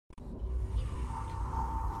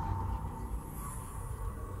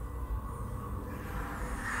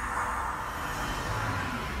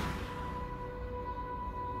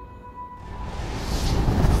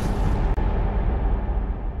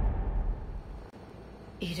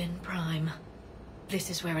Iden Prime.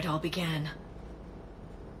 This is where it all began.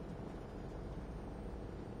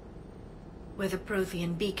 Where the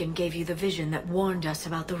Prothean beacon gave you the vision that warned us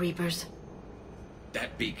about the Reapers.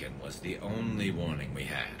 That beacon was the only warning we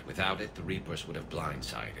had. Without it, the Reapers would have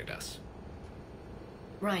blindsided us.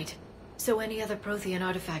 Right. So any other Prothean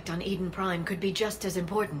artifact on Iden Prime could be just as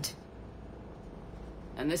important.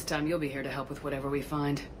 And this time you'll be here to help with whatever we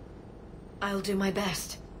find. I'll do my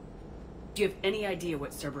best. Do you have any idea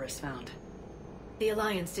what Cerberus found? The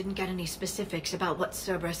Alliance didn't get any specifics about what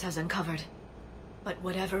Cerberus has uncovered. But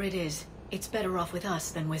whatever it is, it's better off with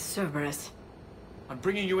us than with Cerberus. I'm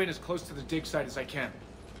bringing you in as close to the dig site as I can.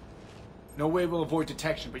 No way we'll avoid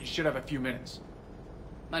detection, but you should have a few minutes.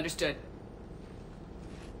 Understood.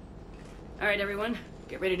 Alright, everyone.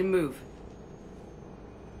 Get ready to move.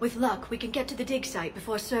 With luck, we can get to the dig site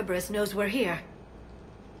before Cerberus knows we're here.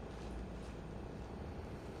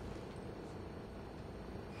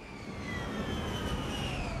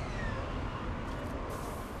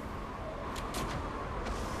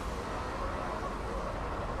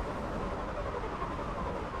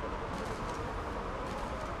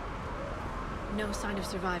 No sign of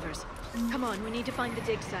survivors. Come on, we need to find the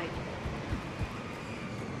dig site.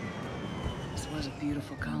 This was a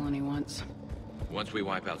beautiful colony once. Once we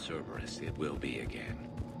wipe out Cerberus, it will be again.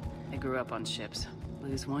 I grew up on ships.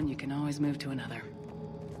 Lose one, you can always move to another.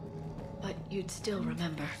 But you'd still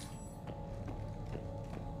remember.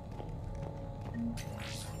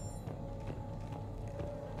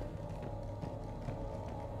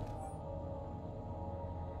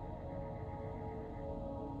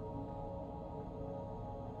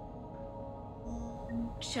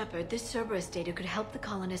 Shepard, this Cerberus data could help the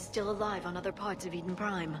colonists still alive on other parts of Iden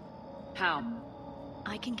Prime. How?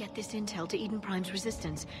 I can get this intel to Iden Prime's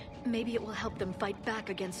resistance. Maybe it will help them fight back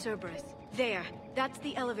against Cerberus. There. That's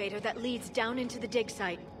the elevator that leads down into the dig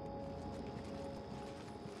site.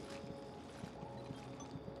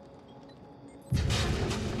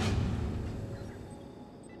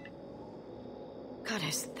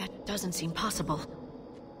 Goddess, that doesn't seem possible.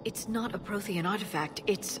 It's not a Prothean artifact,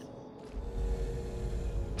 it's...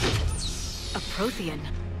 a Prothean.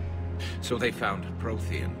 So they found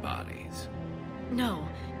Prothean bodies. No.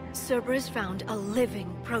 Cerberus found a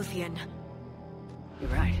living Prothean. You're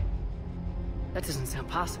right. That doesn't sound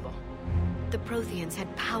possible. The Protheans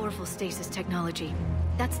had powerful stasis technology.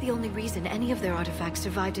 That's the only reason any of their artifacts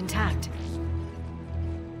survived intact.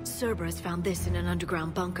 Cerberus found this in an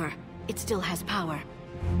underground bunker. It still has power.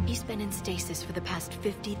 He's been in stasis for the past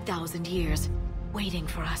 50,000 years, waiting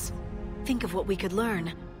for us. Think of what we could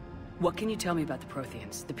learn. What can you tell me about the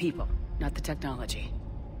Protheans? The people, not the technology.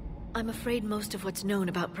 I'm afraid most of what's known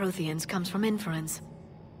about Protheans comes from inference.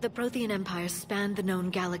 The Prothean Empire spanned the known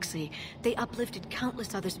galaxy. They uplifted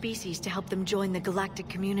countless other species to help them join the galactic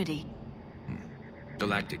community.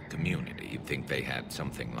 Galactic community? You'd think they had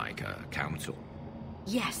something like a council?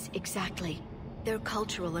 Yes, exactly. Their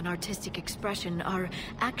cultural and artistic expression are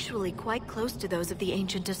actually quite close to those of the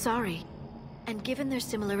ancient Asari. And given their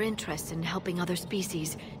similar interests in helping other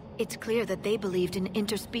species, it's clear that they believed in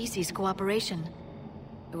interspecies cooperation.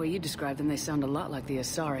 The way you describe them, they sound a lot like the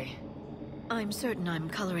Asari. I'm certain I'm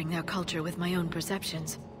coloring their culture with my own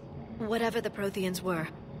perceptions. Whatever the Protheans were,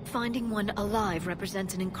 finding one alive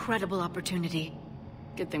represents an incredible opportunity.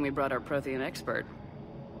 Good thing we brought our Prothean expert.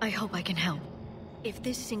 I hope I can help. If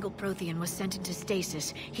this single Prothean was sent into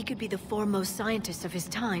stasis, he could be the foremost scientist of his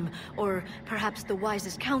time, or perhaps the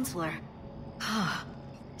wisest counselor.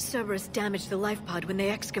 Cerberus damaged the life pod when they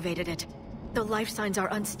excavated it. The life signs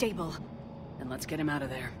are unstable. Then let's get him out of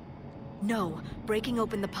there. No, breaking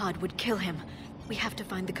open the pod would kill him. We have to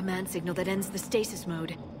find the command signal that ends the stasis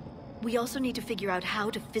mode. We also need to figure out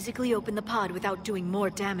how to physically open the pod without doing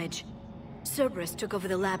more damage. Cerberus took over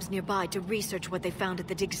the labs nearby to research what they found at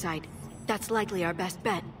the dig site. That's likely our best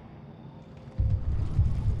bet.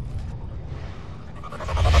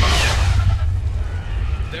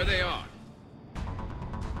 There they are.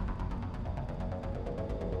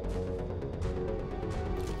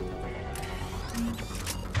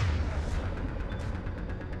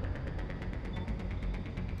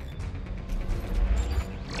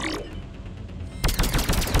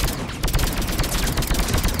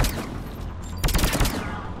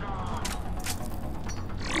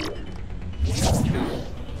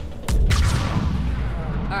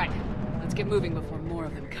 Moving before more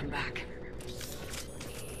of them come back.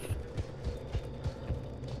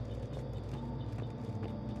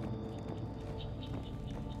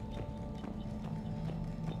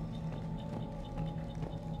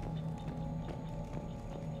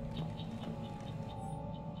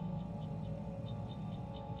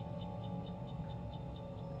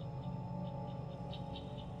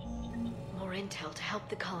 intel to help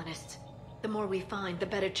the colonists. The more we find, the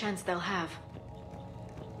better chance they'll have.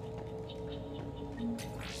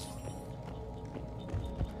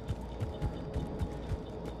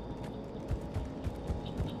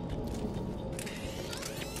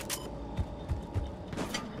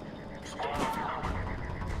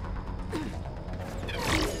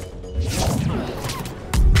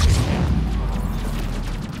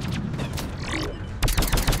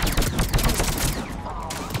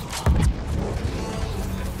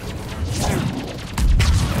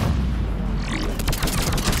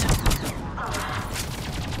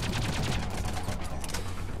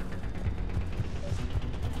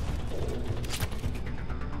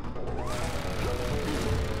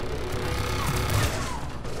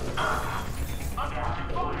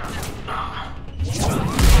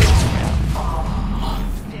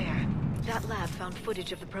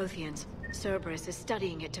 Footage of the Proteans. Cerberus is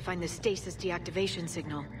studying it to find the stasis deactivation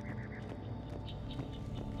signal.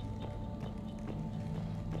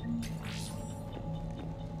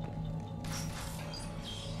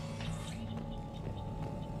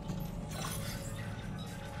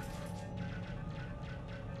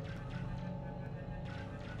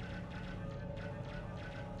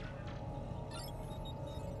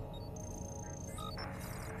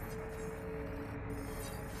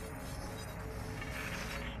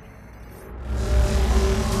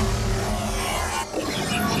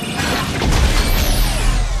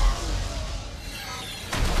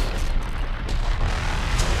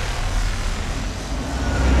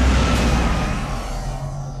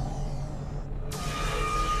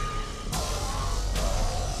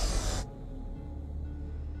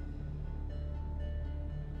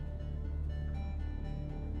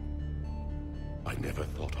 I never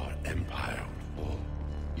thought our empire would fall.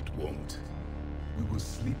 It won't. We will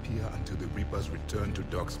sleep here until the Reapers return to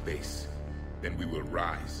dark space. Then we will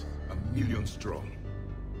rise, 1,000,000 strong.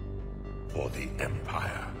 For the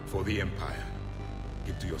Empire. For the Empire.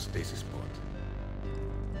 Get to your stasis pod.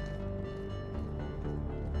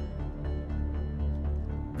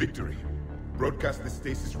 Victory. Broadcast the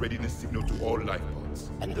stasis readiness signal to all life pods.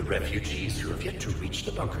 And the refugees who have yet to reach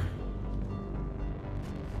the bunker.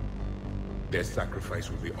 Their sacrifice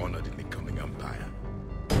will be honored in the coming Empire.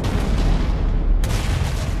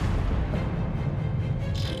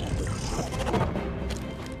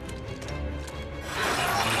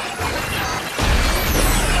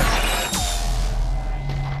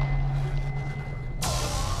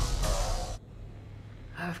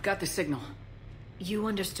 I've got the signal. You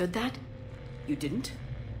understood that? You didn't?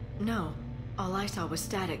 No. All I saw was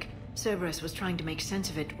static. Cerberus was trying to make sense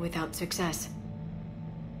of it without success.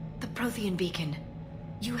 The Prothean beacon.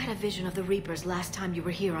 You had a vision of the Reapers last time you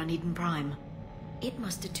were here on Iden Prime. It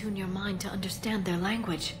must attune your mind to understand their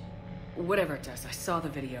language. Whatever it does, I saw the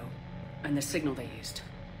video. And the signal they used.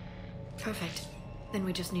 Perfect. Then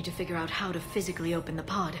we just need to figure out how to physically open the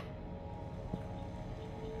pod.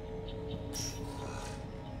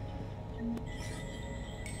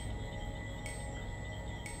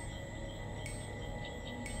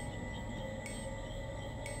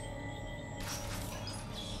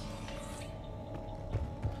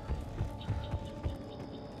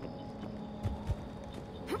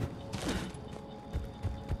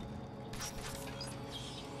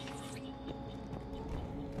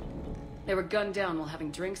 They were gunned down while having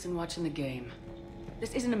drinks and watching the game.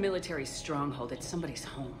 This isn't a military stronghold, it's somebody's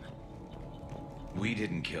home. We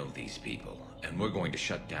didn't kill these people, and we're going to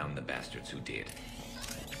shut down the bastards who did.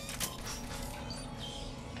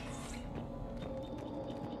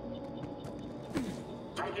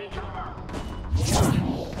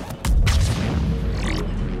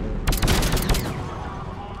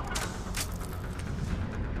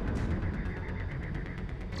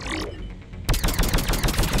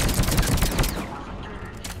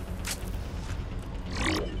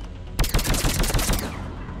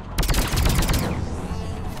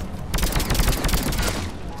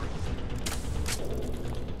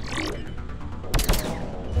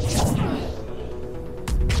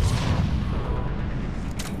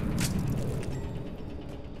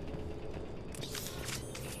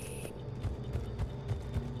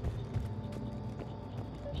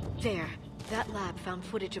 There. That lab found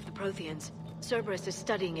footage of the Protheans. Cerberus is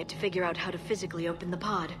studying it to figure out how to physically open the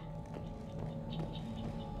pod.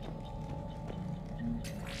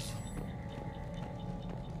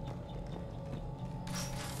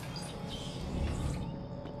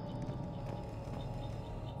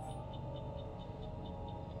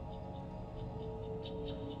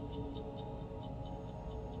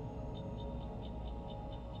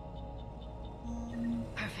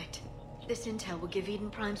 This intel will give Idен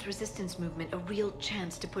Prym's resistance movement a real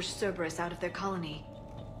chance to push Cerberus out of their colony.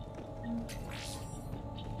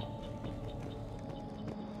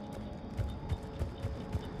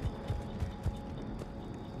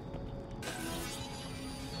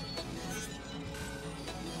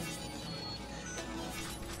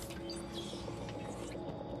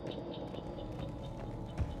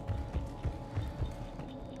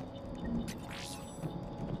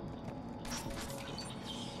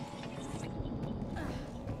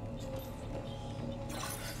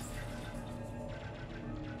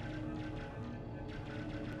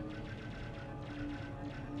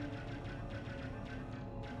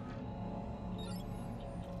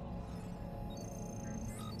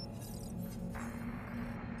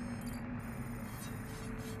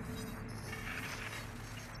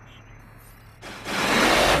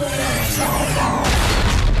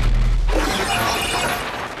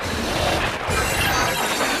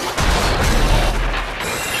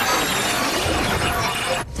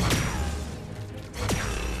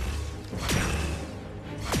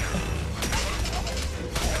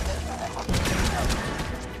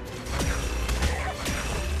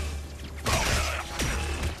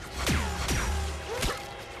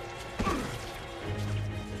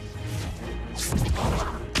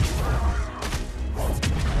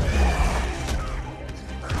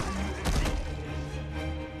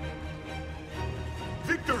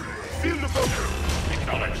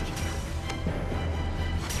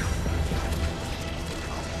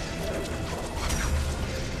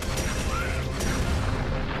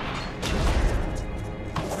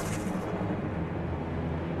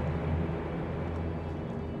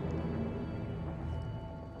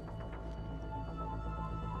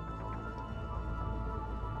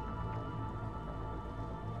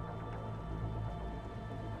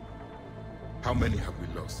 How many have we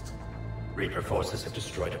lost? Reaper forces have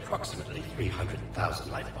destroyed approximately 300,000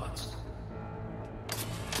 life pods.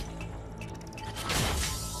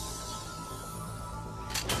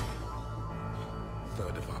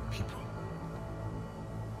 Third of our people.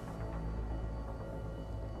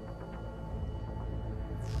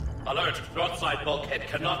 Alert! Broadside bulkhead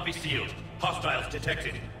cannot be sealed. Hostiles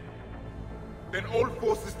detected. Then all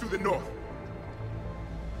forces to the north.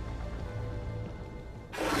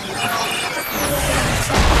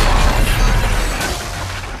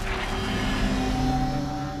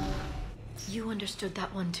 You understood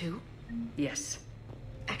that one too? Yes.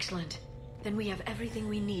 Excellent. Then we have everything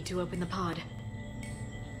we need to open the pod.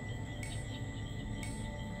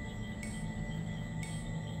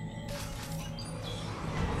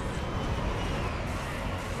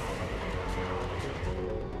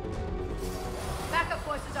 Backup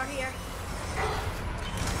forces are here.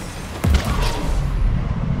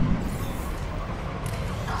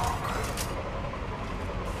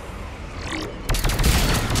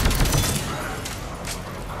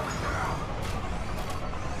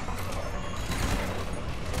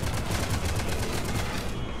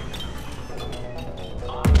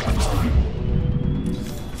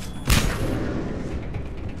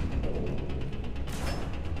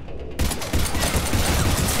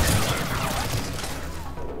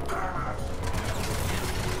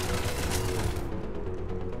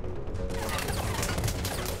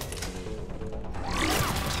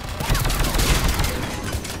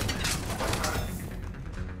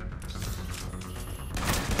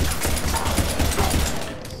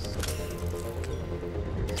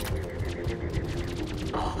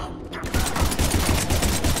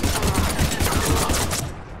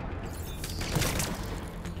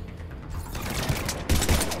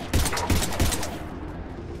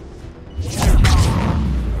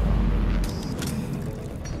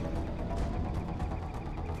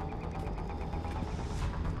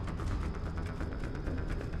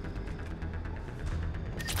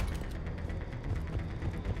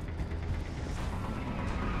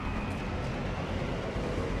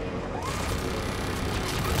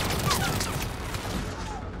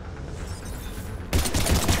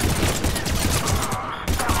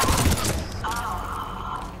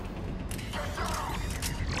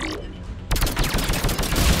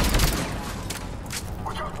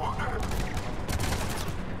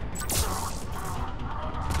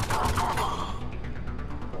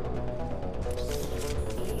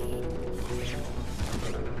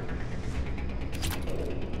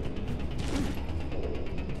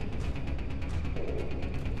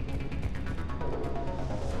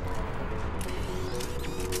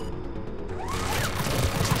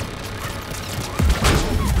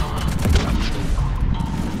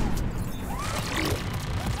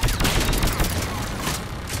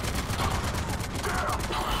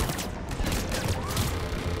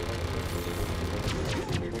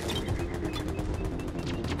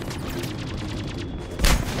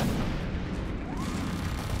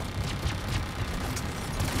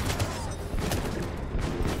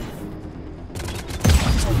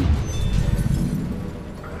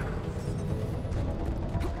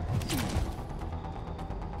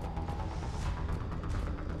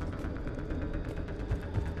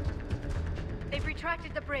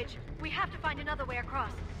 bridge. We have to find another way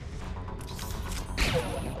across.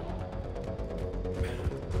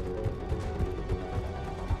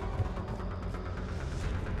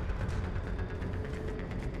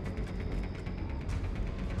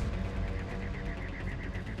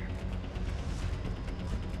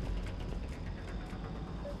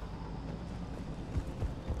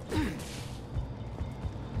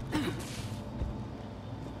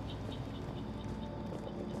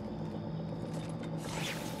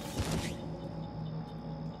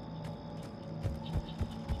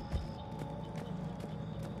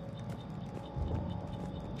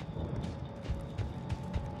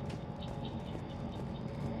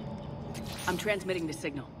 I'm transmitting the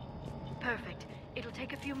signal. Perfect. It'll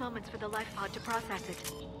take a few moments for the life pod to process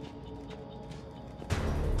it.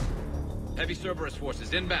 Heavy Cerberus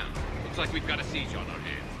forces inbound. Looks like we've got a siege on our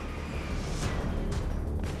hands.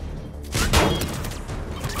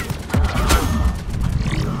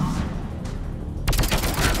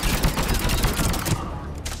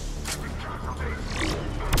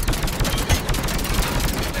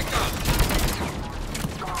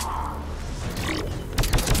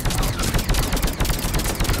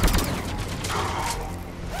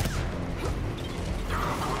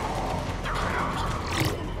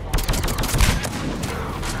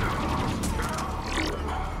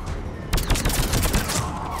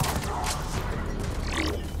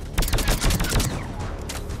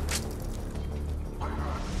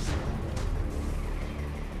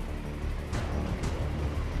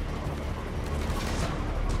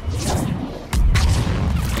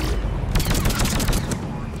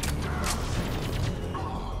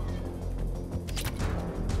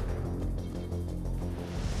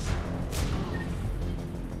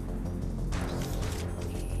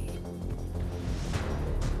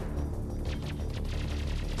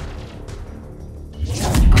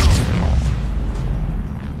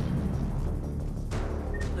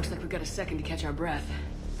 Got a second to catch our breath.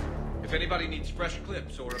 If anybody needs fresh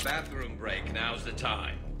clips or a bathroom break, now's the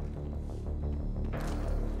time.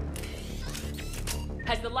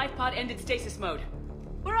 Has the life pod ended stasis mode?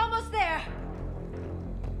 We're almost there!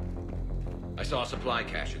 I saw a supply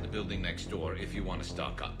cache in the building next door if you want to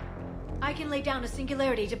stock up. I can lay down a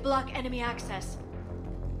singularity to block enemy access.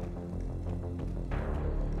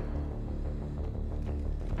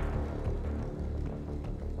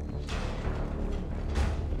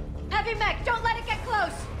 Heavy mech, don't let it get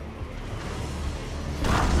close!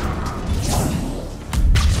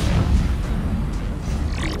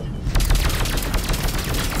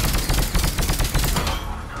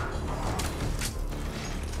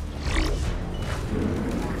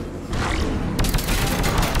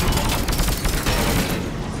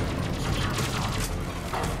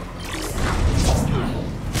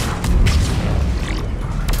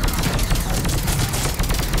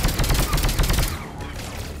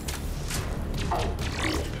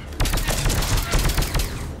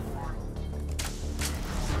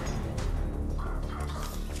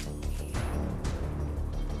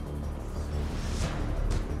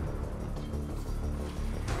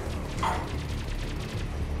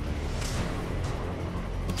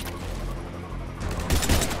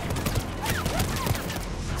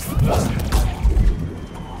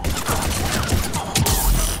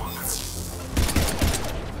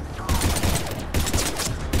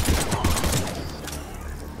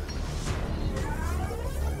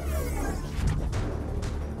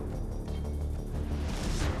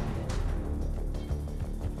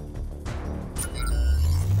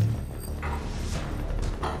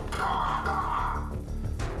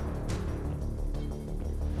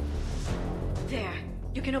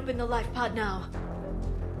 You can open the life pod now.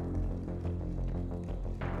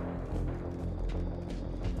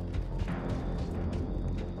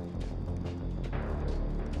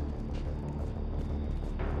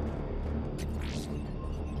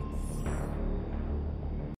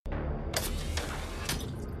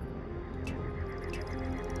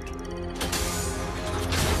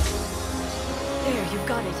 There, you've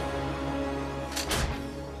got it.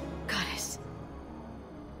 Goddess.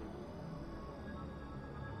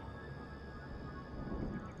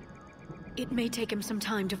 It may take him some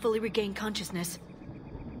time to fully regain consciousness.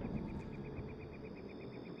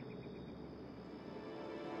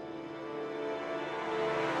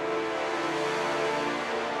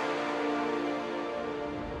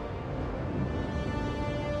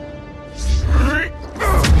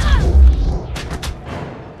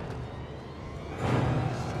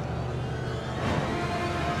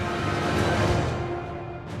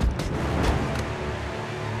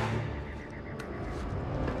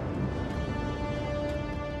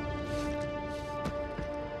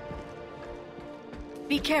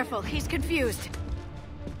 Be careful, he's confused.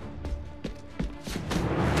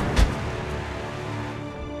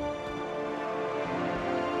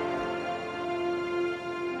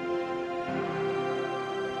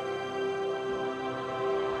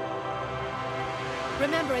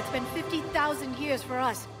 Remember, it's been 50,000 years for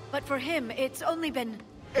us, but for him, it's only been...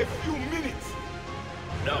 A few minutes!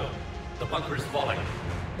 No. The bunker is falling.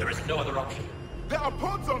 There is no other option. There are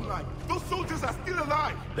pods online! Those soldiers are still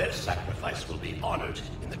alive! Their sacrifice will be honored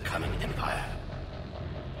in the coming Empire.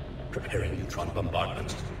 Preparing neutron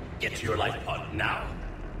bombardment. Get to your life pod now.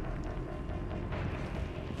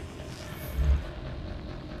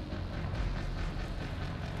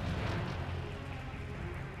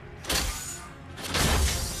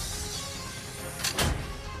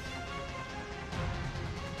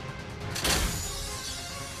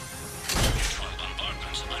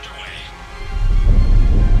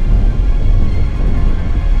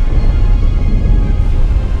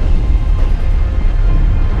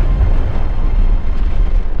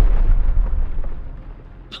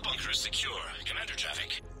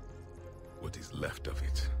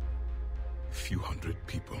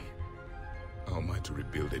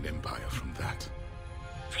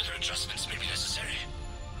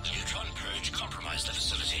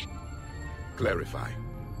 Clarify.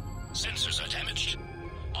 Sensors are damaged.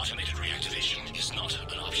 Automated reactivation is not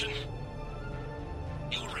an option.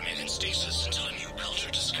 You'll remain in stasis until a new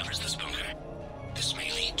culture discovers this bunker. This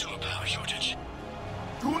may lead to a power shortage.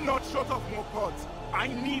 Do not shut off more pods. I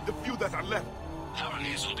need the few that are left. Power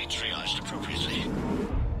needs will be triaged appropriately.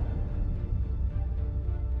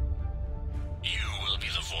 You will be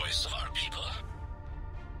the voice of our people.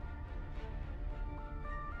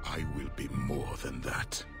 I will be more than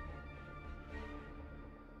that.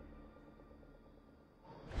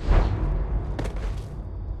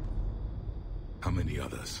 How many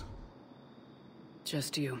others?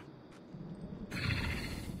 Just you.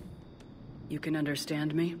 You can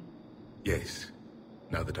understand me? Yes.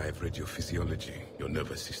 Now that I have read your physiology, your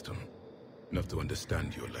nervous system, enough to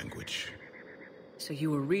understand your language. So you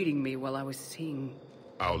were reading me while I was seeing...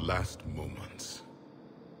 Our last moments.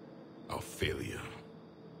 Our failure.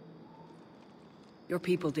 Your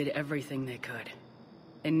people did everything they could.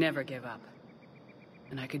 They never gave up.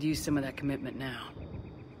 And I could use some of that commitment now.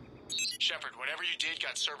 Shepard, whatever you did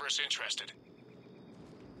got Cerberus interested.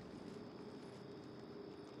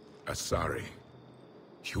 Asari.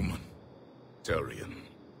 Human. Turian.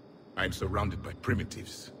 I'm surrounded by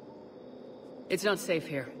primitives. It's not safe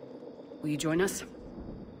here. Will you join us?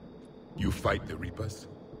 You fight the Reapers?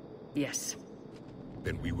 Yes.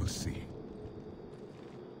 Then we will see.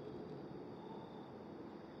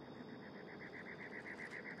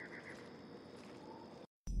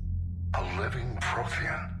 A living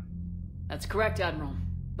Prothean. That's correct, Admiral.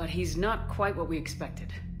 But he's not quite what we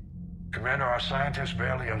expected. Commander, our scientists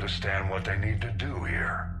barely understand what they need to do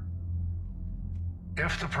here.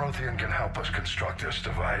 If the Prothean can help us construct this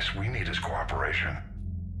device, we need his cooperation.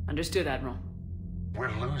 Understood, Admiral.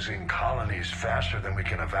 We're losing colonies faster than we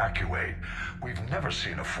can evacuate. We've never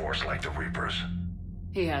seen a force like the Reapers.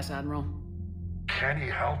 He has, Admiral. Can he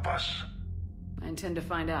help us? I intend to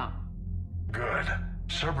find out. Good.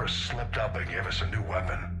 Cerberus slipped up and gave us a new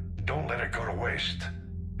weapon. Don't let it go to waste.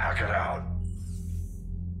 Hack it out.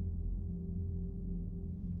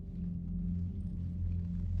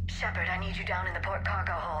 Shepard, I need you down in the port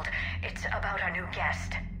cargo hold. It's about our new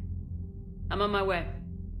guest. I'm on my way.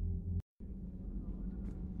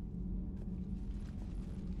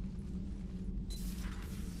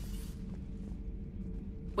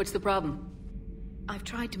 What's the problem? I've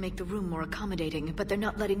tried to make the room more accommodating, but they're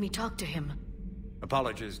not letting me talk to him.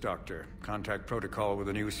 Apologies, Doctor. Contact protocol with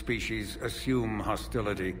a new species. Assume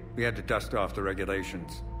hostility. We had to dust off the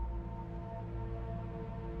regulations.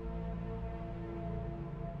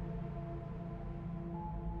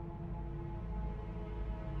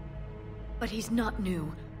 But he's not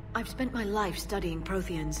new. I've spent my life studying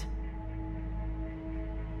Protheans.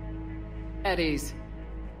 At ease.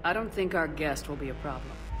 I don't think our guest will be a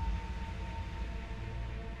problem.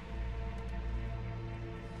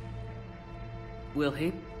 Will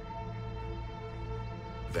he?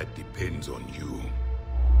 That depends on you.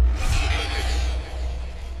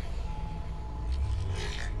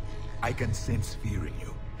 I can sense fear in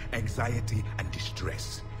you. Anxiety and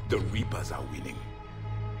distress. The Reapers are winning.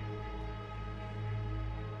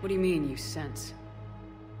 What do you mean, you sense?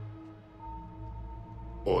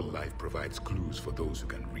 All life provides clues for those who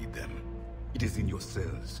can read them. It is in your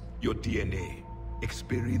cells, your DNA.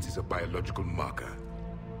 Experience is a biological marker.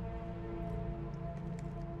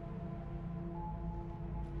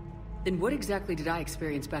 Then what exactly did I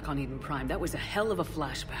experience back on Idен Prime? That was a hell of a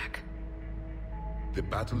flashback. The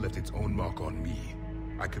battle left its own mark on me.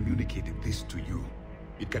 I communicated this to you.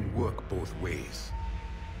 It can work both ways.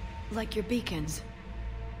 Like your beacons?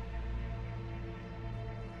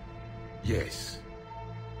 Yes.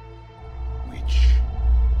 Which...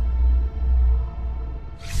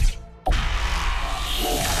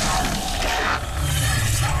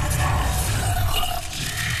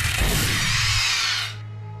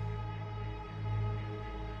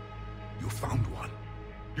 You found one.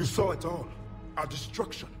 You saw it all. Our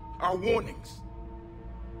destruction, our warnings.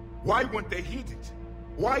 Why weren't they heeded?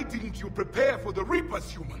 Why didn't you prepare for the Reapers,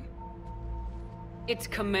 human? It's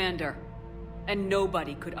Commander. And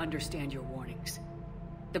nobody could understand your warnings.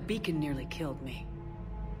 The beacon nearly killed me.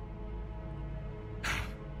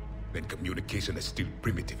 Then communication is still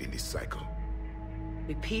primitive in this cycle.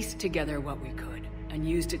 We pieced together what we could, and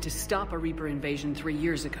used it to stop a Reaper invasion 3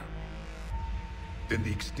 years ago. Then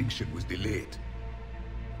the extinction was delayed.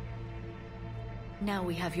 Now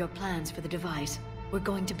we have your plans for the device. We're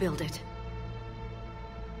going to build it.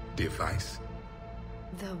 Device?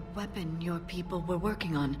 The weapon your people were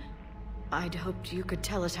working on. I'd hoped you could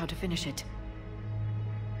tell us how to finish it.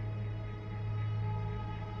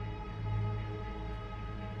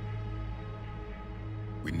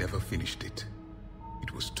 We never finished it.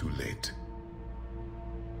 It was too late.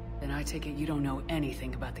 Then I take it you don't know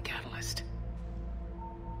anything about the catalyst.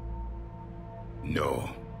 No.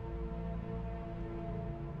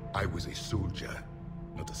 I was a soldier,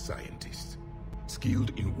 not a scientist.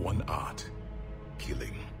 Skilled in one art,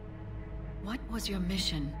 killing. What was your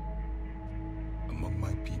mission? Among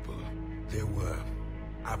my people, there were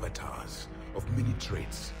avatars of many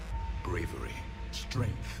traits. Bravery,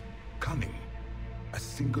 strength, cunning. A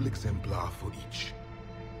single exemplar for each.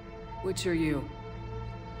 Which are you?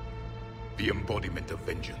 The embodiment of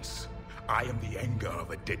vengeance. I am the anger of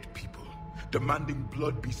a dead people, demanding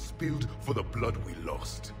blood be spilled for the blood we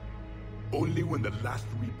lost. Only when the last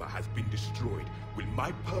Reaper has been destroyed will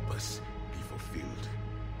my purpose be fulfilled.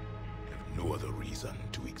 I have no other reason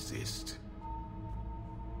to exist.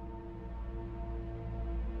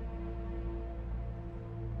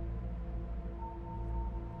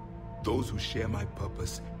 Those who share my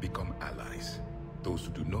purpose become allies. Those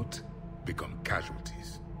who do not become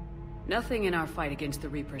casualties. Nothing in our fight against the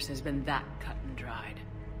Reapers has been that cut and dried.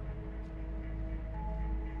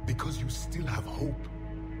 Because you still have hope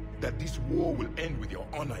that this war will end with your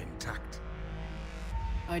honor intact.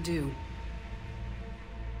 I do.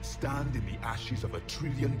 Stand in the ashes of 1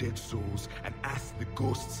 trillion dead souls and ask the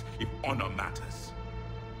ghosts if honor matters.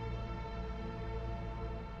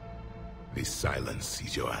 This silence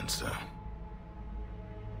is your answer.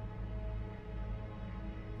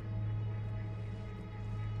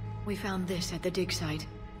 We found this at the dig site.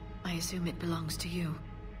 I assume it belongs to you.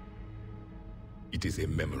 It is a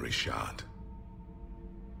memory shard.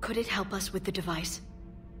 Could it help us with the device?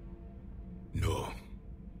 No.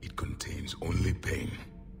 It contains only pain.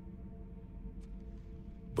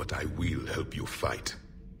 But I will help you fight.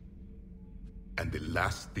 And the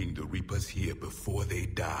last thing the Reapers hear before they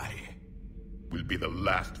die will be the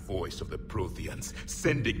last voice of the Proteans,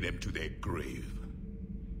 sending them to their grave.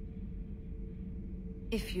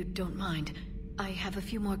 If you don't mind, I have a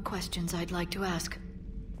few more questions I'd like to ask.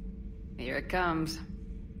 Here it comes.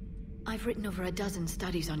 I've written over a dozen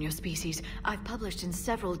studies on your species. I've published in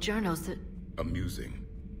several journals that... Amusing.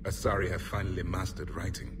 Asari have finally mastered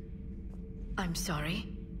writing. I'm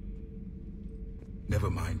sorry? Never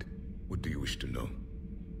mind. What do you wish to know?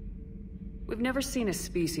 We've never seen a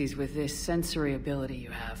species with this sensory ability you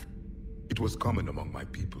have. It was common among my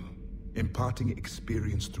people, imparting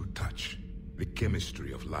experience through touch, the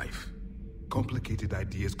chemistry of life. Complicated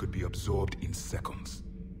ideas could be absorbed in seconds.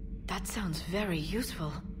 That sounds very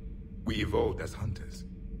useful. We evolved as hunters.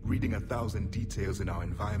 Reading 1,000 details in our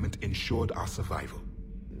environment ensured our survival.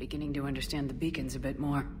 I'm beginning to understand the beacons a bit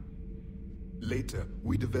more. Later,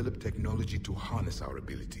 we developed technology to harness our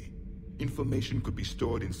ability. Information could be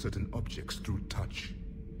stored in certain objects through touch.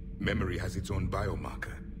 Memory has its own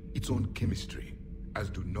biomarker, its own chemistry,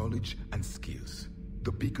 as do knowledge and skills.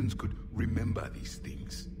 The beacons could remember these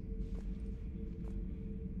things.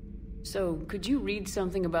 So, could you read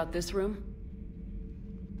something about this room?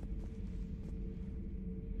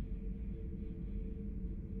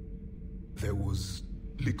 There was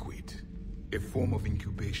liquid, a form of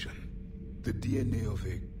incubation. The DNA of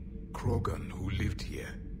a Krogan who lived here.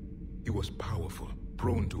 He was powerful,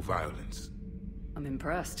 prone to violence. I'm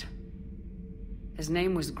impressed. His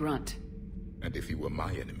name was Grunt. And if he were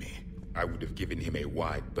my enemy, I would have given him a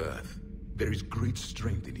wide berth. There is great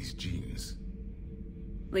strength in his genes.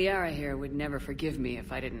 Liara here would never forgive me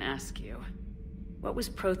if I didn't ask you. What was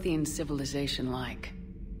Prothean civilization like?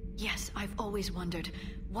 Yes, I've always wondered,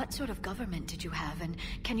 what sort of government did you have, and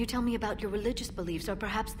can you tell me about your religious beliefs, or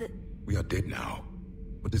perhaps the... We are dead now.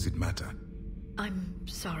 What does it matter? I'm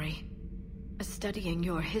sorry. Studying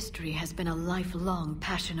your history has been a lifelong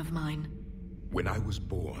passion of mine. When I was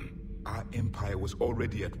born, our empire was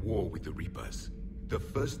already at war with the Reapers. The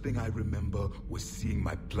first thing I remember was seeing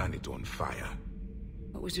my planet on fire.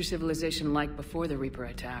 What was your civilization like before the Reaper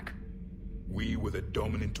attack? We were the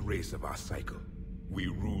dominant race of our cycle. We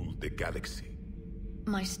ruled the galaxy.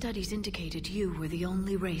 My studies indicated you were the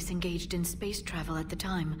only race engaged in space travel at the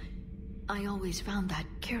time. I always found that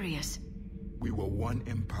curious. We were one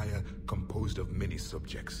empire composed of many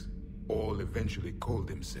subjects. All eventually called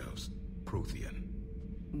themselves Prothean.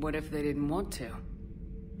 What if they didn't want to?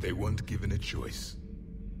 They weren't given a choice.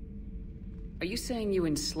 Are you saying you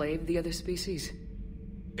enslaved the other species?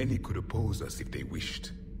 Any could oppose us if they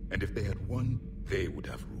wished. And if they had won, they would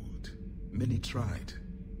have ruled. Many tried.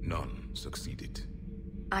 None succeeded.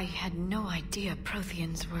 I had no idea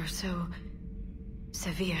Protheans were so...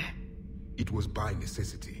 severe. It was by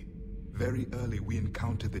necessity. Very early we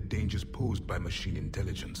encountered the dangers posed by machine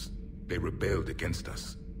intelligence. They rebelled against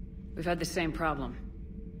us. We've had the same problem.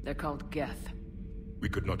 They're called Geth. We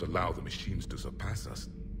could not allow the machines to surpass us.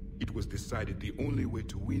 It was decided the only way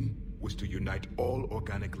to win was to unite all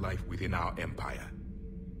organic life within our empire.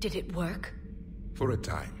 Did it work? For a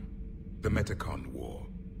time. The Metacon War.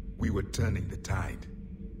 We were turning the tide.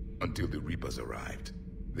 Until the Reapers arrived.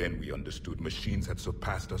 Then we understood machines had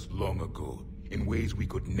surpassed us long ago, in ways we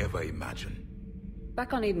could never imagine.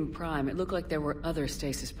 Back on Idен Prime, it looked like there were other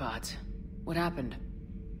stasis pods. What happened?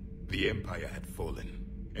 The Empire had fallen,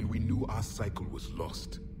 and we knew our cycle was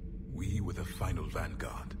lost. We were the final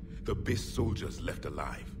vanguard, the best soldiers left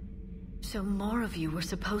alive. So more of you were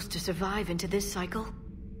supposed to survive into this cycle?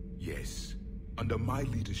 Yes. Under my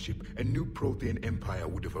leadership, a new Prothean empire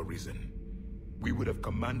would have arisen. We would have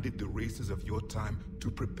commanded the races of your time to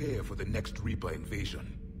prepare for the next Reaper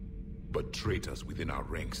invasion. But traitors within our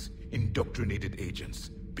ranks, indoctrinated agents,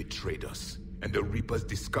 betrayed us, and the Reapers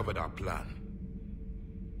discovered our plan.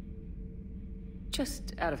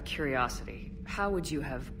 Just out of curiosity, how would you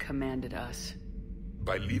have commanded us?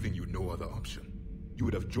 By leaving you no other option. You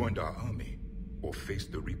would have joined our army, or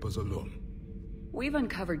faced the Reapers alone. We've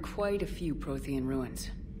uncovered quite a few Prothean ruins.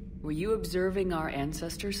 Were you observing our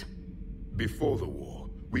ancestors? Before the war,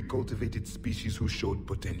 we cultivated species who showed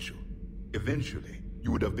potential. Eventually,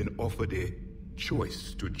 you would have been offered a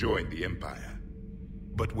choice to join the Empire.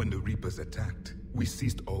 But when the Reapers attacked, we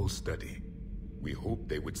ceased all study. We hoped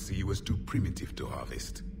they would see you as too primitive to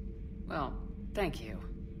harvest. Well, thank you,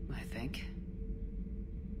 I think.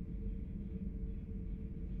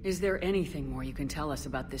 Is there anything more you can tell us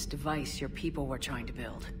about this device your people were trying to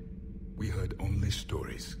build? We heard only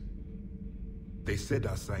stories. They said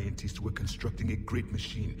our scientists were constructing a great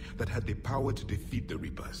machine that had the power to defeat the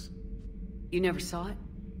Reapers. You never saw it?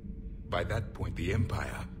 By that point, the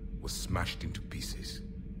Empire was smashed into pieces.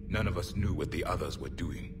 None of us knew what the others were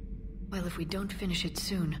doing. Well, if we don't finish it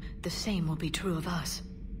soon, the same will be true of us.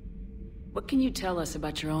 What can you tell us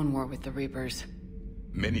about your own war with the Reapers?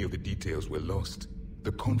 Many of the details were lost.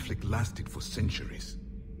 The conflict lasted for centuries.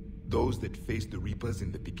 Those that faced the Reapers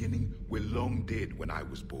in the beginning were long dead when I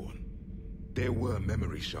was born. There were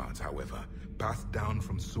memory shards, however, passed down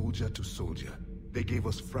from soldier to soldier. They gave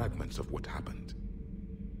us fragments of what happened.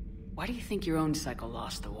 Why do you think your own cycle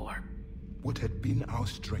lost the war? What had been our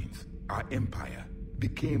strength, our empire,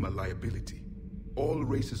 became a liability. All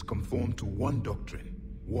races conformed to one doctrine,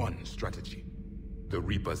 one strategy. The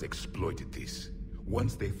Reapers exploited this.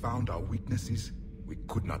 Once they found our weaknesses, we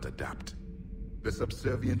could not adapt. The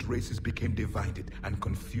subservient races became divided and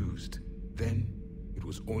confused. Then, it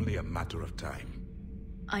was only a matter of time.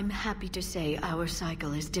 I'm happy to say our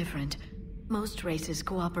cycle is different. Most races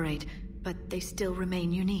cooperate, but they still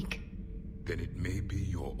remain unique. Then it may be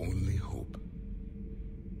your only hope.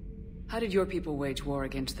 How did your people wage war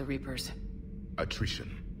against the Reapers?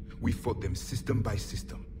 Attrition. We fought them system by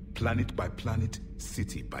system, planet by planet,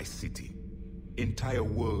 city by city. Entire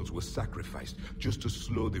worlds were sacrificed just to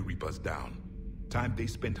slow the Reapers down. Time they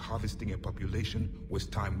spent harvesting a population was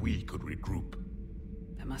time we could regroup.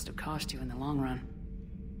 That must have cost you in the long run.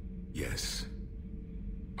 Yes.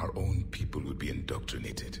 Our own people would be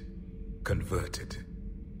indoctrinated, converted,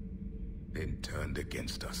 then turned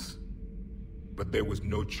against us. But there was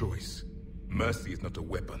no choice. Mercy is not a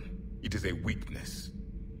weapon. It is a weakness.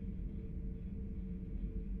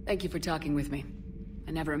 Thank you for talking with me.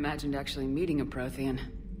 I never imagined actually meeting a Prothean.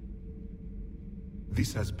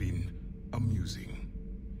 This has been amusing.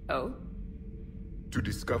 Oh? To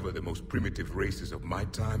discover the most primitive races of my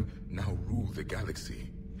time now rule the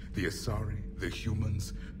galaxy. The Asari, the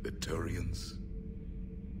humans, the Turians.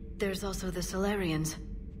 There's also the Solarians.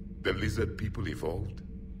 The lizard people evolved?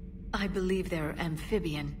 I believe they're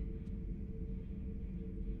amphibian.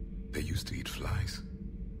 They used to eat flies.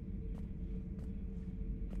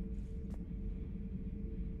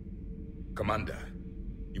 Commander,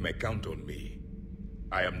 you may count on me.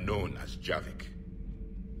 I am known as Javik.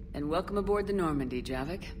 And welcome aboard the Normandy,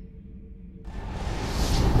 Javik.